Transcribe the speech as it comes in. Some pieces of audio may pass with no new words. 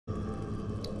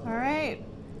Alright,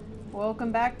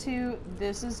 welcome back to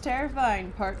This is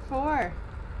Terrifying, Part 4.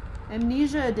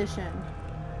 Amnesia Edition.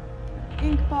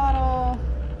 Ink bottle.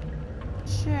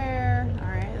 Chair.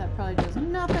 Alright, that probably does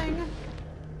nothing.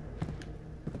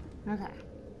 Okay.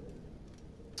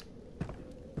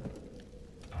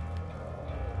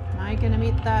 Am I gonna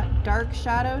meet that dark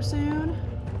shadow soon?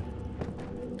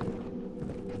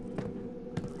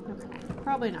 Okay,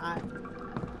 probably not.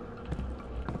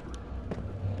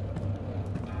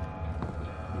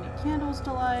 Candles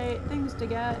to light, things to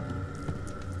get.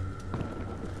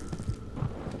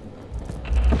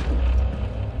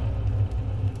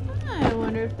 I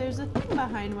wonder if there's a thing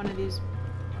behind one of these.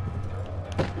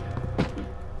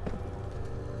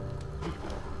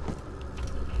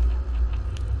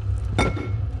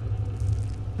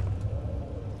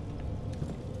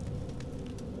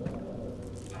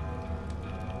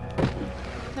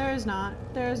 There is not.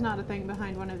 There is not a thing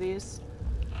behind one of these.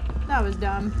 That was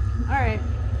dumb. Alright.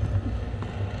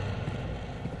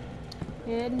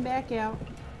 Heading back out.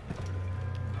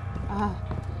 Ah,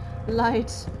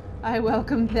 light, I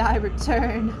welcome thy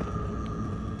return.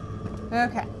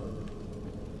 Okay.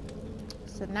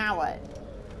 So now what?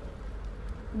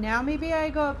 Now maybe I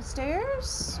go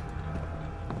upstairs?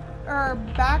 Or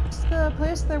back to the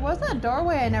place? There was that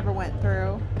doorway I never went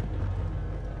through.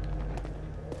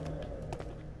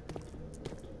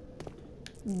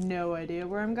 No idea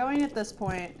where I'm going at this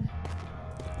point.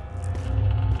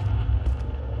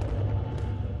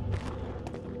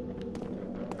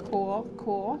 Cool,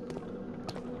 cool.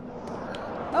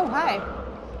 Oh, hi.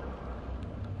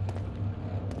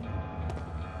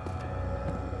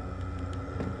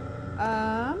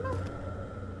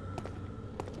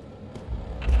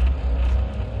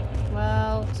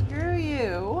 Well, screw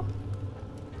you.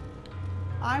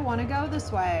 I want to go this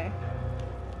way.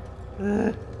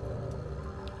 Ugh.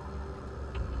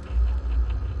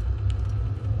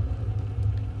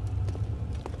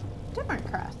 Different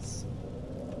crests.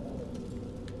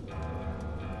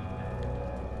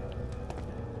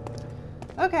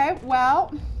 Okay, well.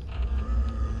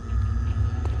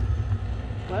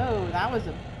 Whoa, that was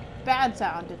a bad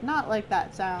sound. Did not like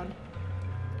that sound.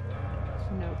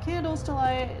 No candles to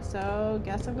light, so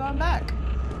guess I'm going back.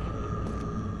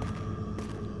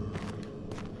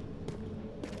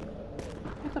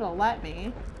 If it'll let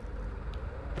me.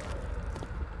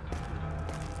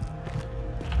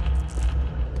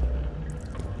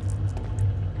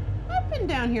 I've been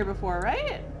down here before,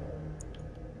 right?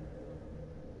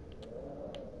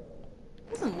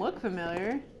 Doesn't look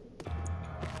familiar.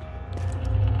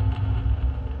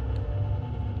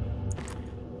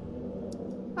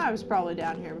 I was probably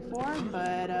down here before,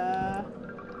 but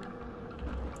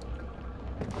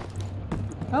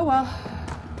oh well.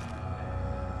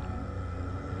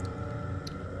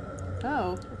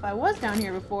 Oh, if I was down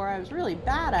here before, I was really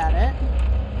bad at it.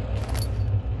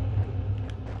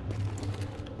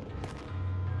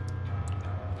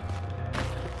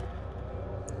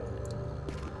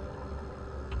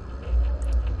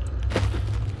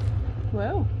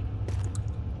 Whoa.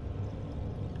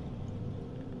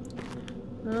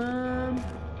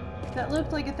 That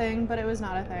looked like a thing, but it was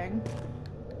not a thing.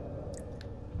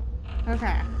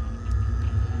 Okay.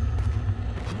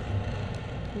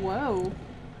 Whoa.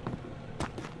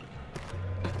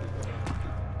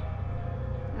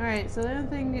 Alright, so the only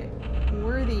thing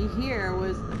worthy here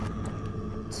was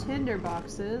the tinder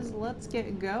boxes. Let's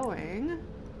get going.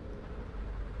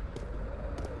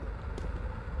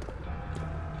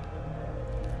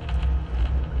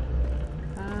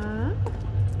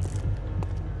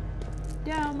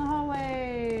 Down the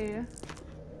hallway.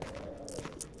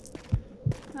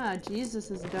 Ah, Jesus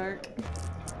is dark.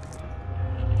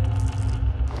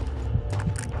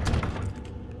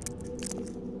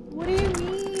 What do you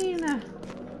mean?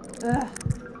 Ugh.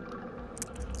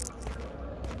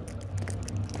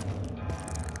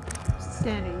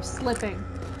 Sandy slipping.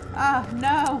 Ah,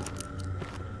 no.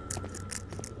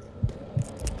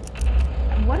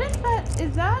 What is that?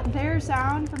 Is that their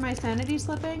sound for my sanity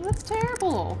slipping? That's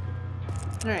terrible.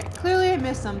 Alright, clearly I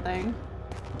missed something.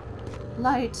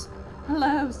 Light.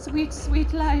 Hello, sweet,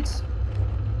 sweet light.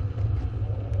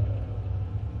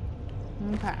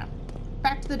 Okay.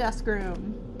 Back to the desk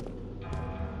room.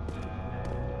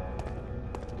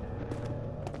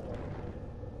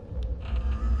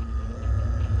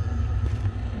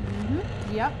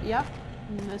 Yep.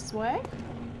 This way.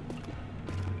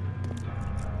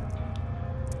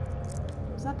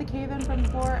 Was that the cave-in from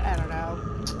before? I don't know.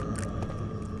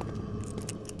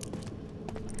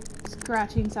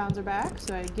 Scratching sounds are back,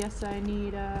 so I guess I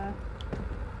need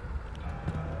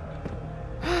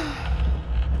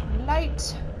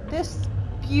light this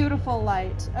beautiful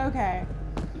light. Okay.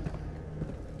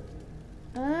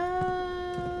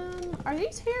 Are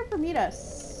these here for me to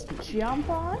jump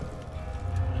on?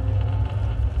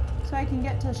 So I can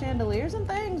get to chandeliers and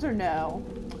things, or no?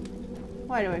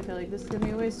 Why do I feel like this is gonna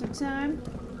be a waste of time?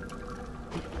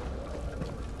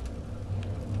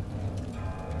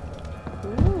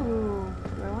 Ooh,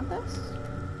 do I want this?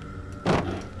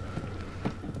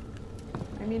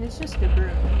 I mean, it's just a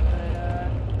broom,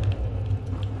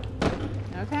 but,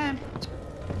 okay.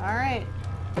 Alright.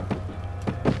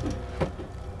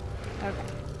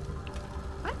 Okay.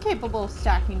 I'm capable of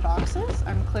stacking boxes.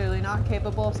 I'm clearly not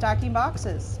capable of stacking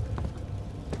boxes.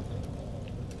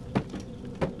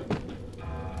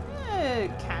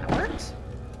 It kind of worked.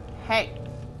 Hey.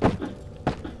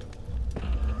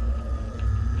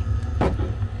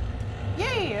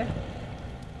 Yay!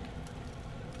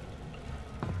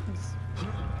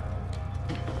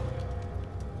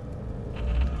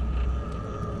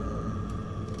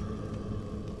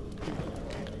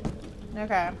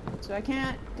 Okay, so I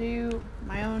can't do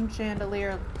my own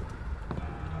chandelier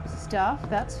stuff.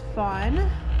 That's fun.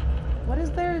 What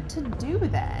is there to do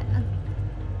then?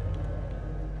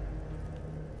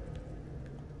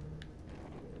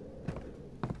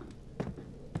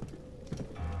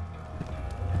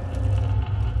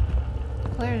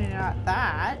 Clearly not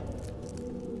that.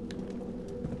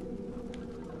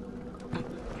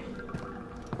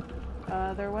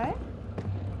 Other way?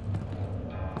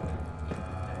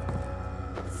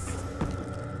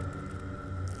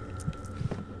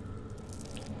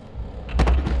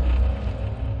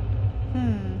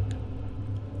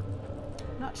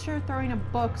 Not sure throwing a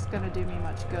book's gonna do me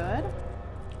much good.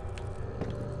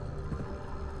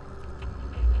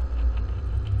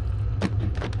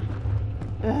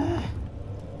 Ugh.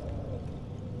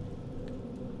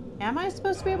 Am I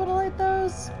supposed to be able to light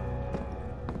those?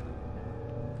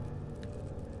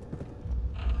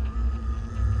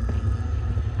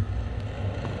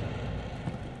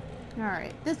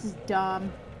 Alright, this is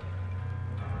dumb.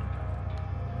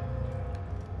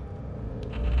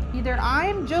 Either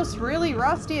I'm just really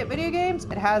rusty at video games,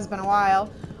 it has been a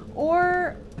while,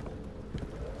 or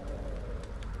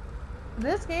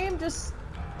this game just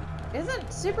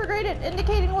isn't super great at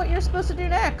indicating what you're supposed to do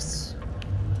next.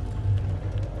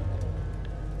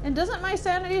 And doesn't my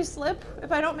sanity slip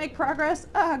if I don't make progress?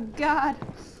 Oh god,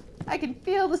 I can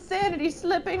feel the sanity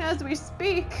slipping as we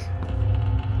speak.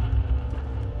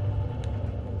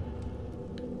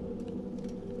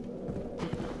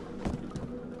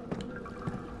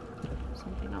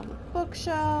 Something on the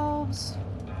bookshelves.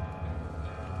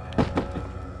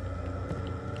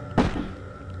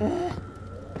 Ugh.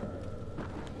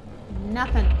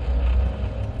 Nothing.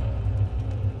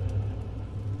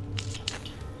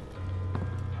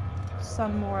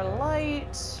 Some more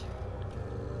light.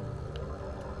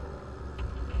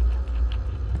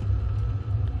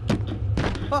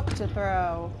 Book to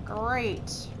throw.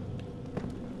 Great.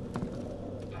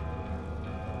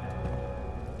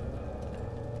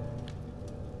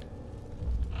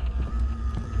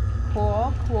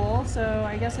 Cool, cool. So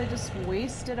I guess I just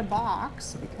wasted a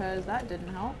box because that didn't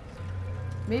help.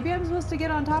 Maybe I'm supposed to get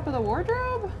on top of the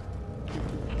wardrobe?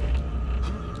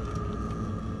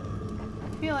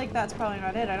 I feel like that's probably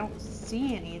not it. I don't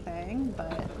see anything,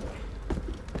 but...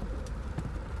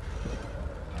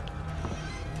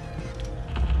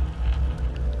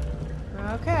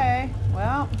 Okay,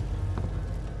 well...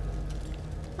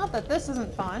 Not that this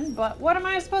isn't fun, but what am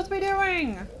I supposed to be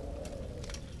doing?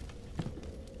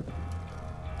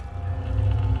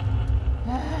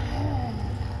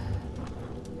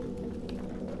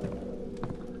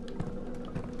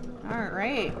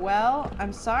 Alright, well,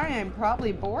 I'm sorry I'm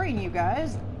probably boring you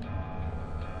guys.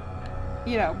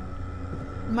 You know,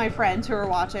 my friends who are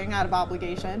watching out of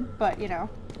obligation, but you know.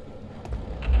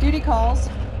 Duty calls.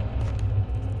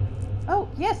 Oh,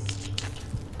 yes!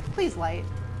 Please light.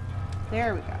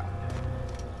 There we go.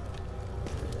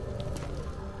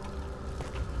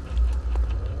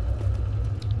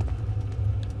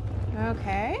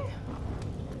 Okay.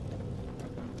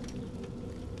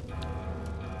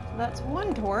 That's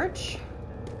one torch.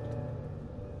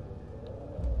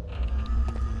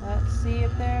 Let's see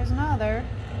if there's another.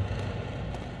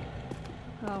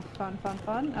 Oh, fun, fun,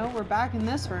 fun. Oh, we're back in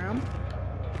this room.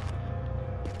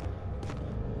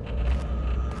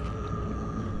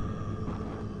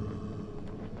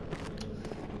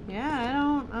 Yeah, I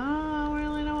don't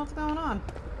really know what's going on.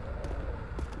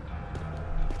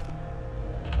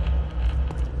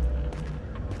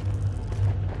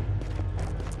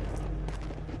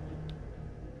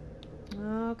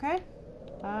 Okay.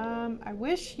 I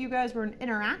wish you guys were an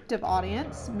interactive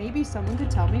audience. Maybe someone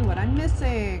could tell me what I'm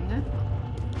missing.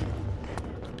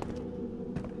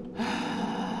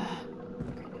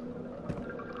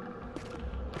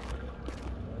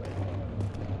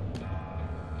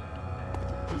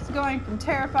 going from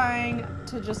terrifying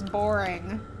to just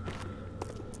boring.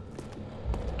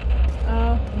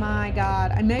 Oh my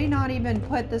god. I may not even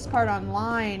put this part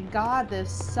online. God,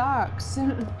 this sucks.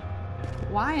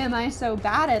 Why am I so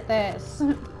bad at this?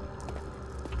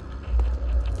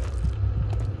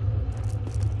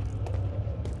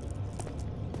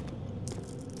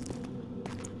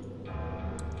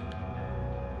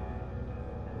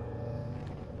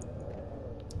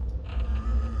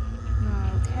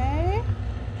 Okay.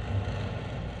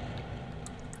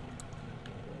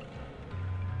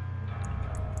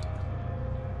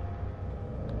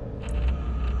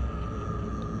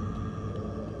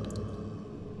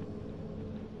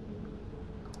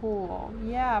 Cool.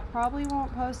 Yeah, probably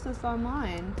won't post this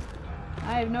online.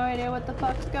 I have no idea what the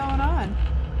fuck's going on.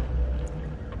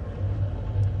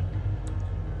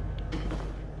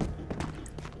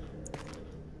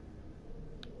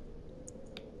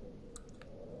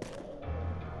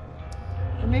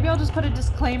 Or maybe I'll just put a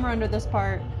disclaimer under this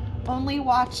part. Only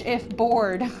watch if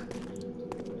bored.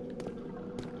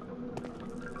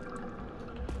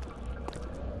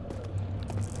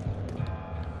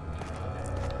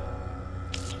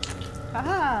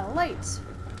 Haha, light.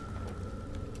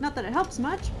 Not that it helps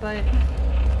much, but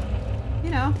you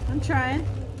know, I'm trying.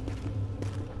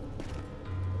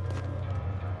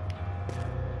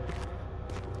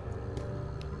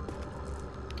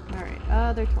 Alright,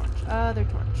 other torch, other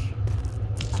torch.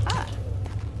 Aha!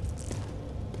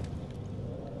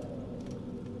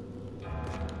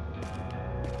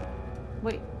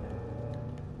 Wait.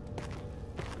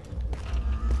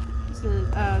 This is,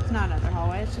 oh, it's not another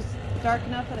hallway, it's just dark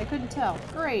enough that I couldn't tell.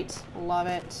 Great. Love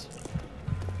it.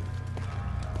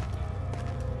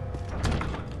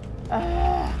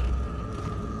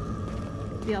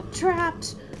 Feel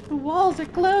trapped. The walls are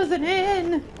closing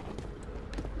in.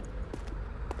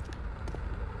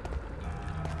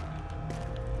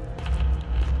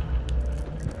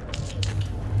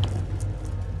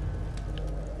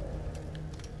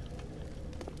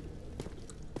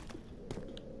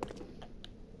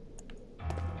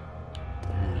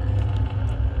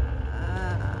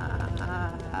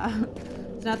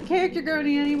 It's not the character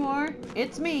groaning anymore.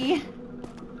 It's me.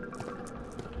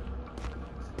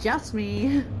 Just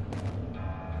me.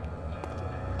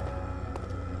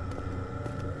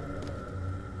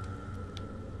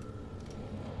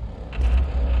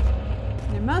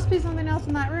 There must be something else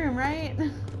in that room, right?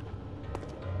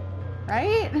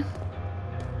 Right?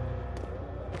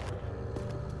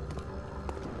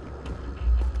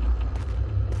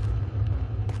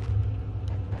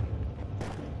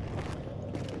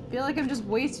 I feel like I'm just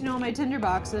wasting all my tinder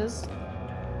boxes.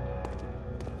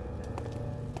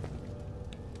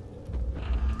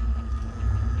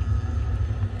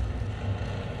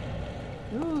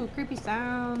 Ooh, creepy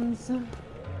sounds.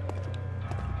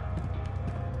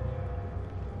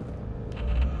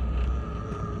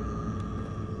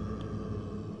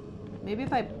 Maybe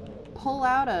if I pull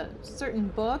out a certain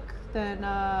book, then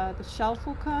the shelf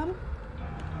will come.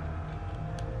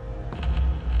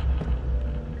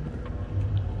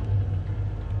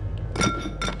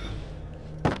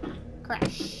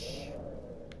 Crash.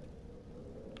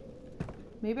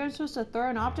 Maybe I'm supposed to throw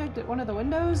an object at one of the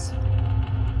windows?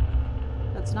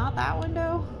 That's not that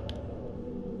window?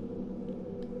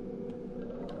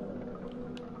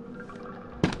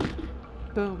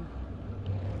 Boom.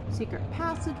 Secret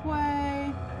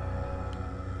passageway.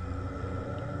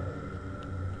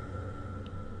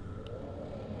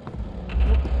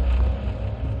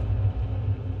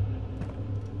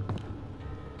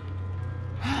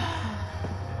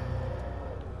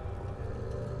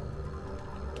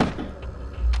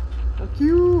 Fuck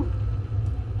you.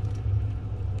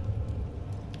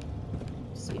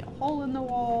 See a hole in the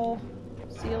wall,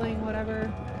 ceiling,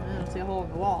 whatever. I don't see a hole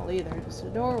in the wall either, just a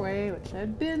doorway, which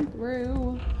I've been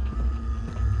through.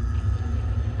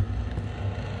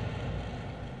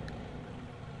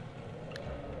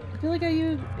 I feel like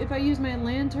if I use my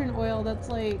lantern oil, that's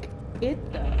like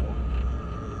it though.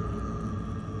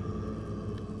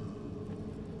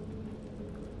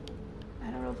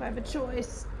 I don't know if I have a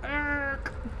choice.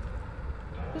 Arrgh.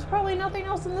 There's probably nothing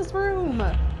else in this room.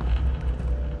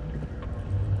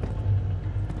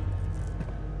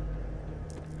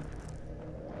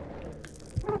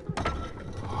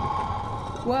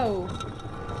 Whoa.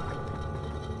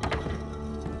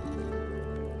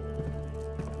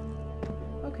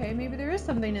 Okay, maybe there is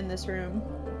something in this room.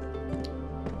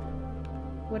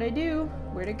 What'd I do?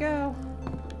 Where'd it go?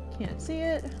 Can't see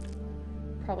it.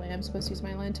 Probably am supposed to use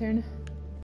my lantern.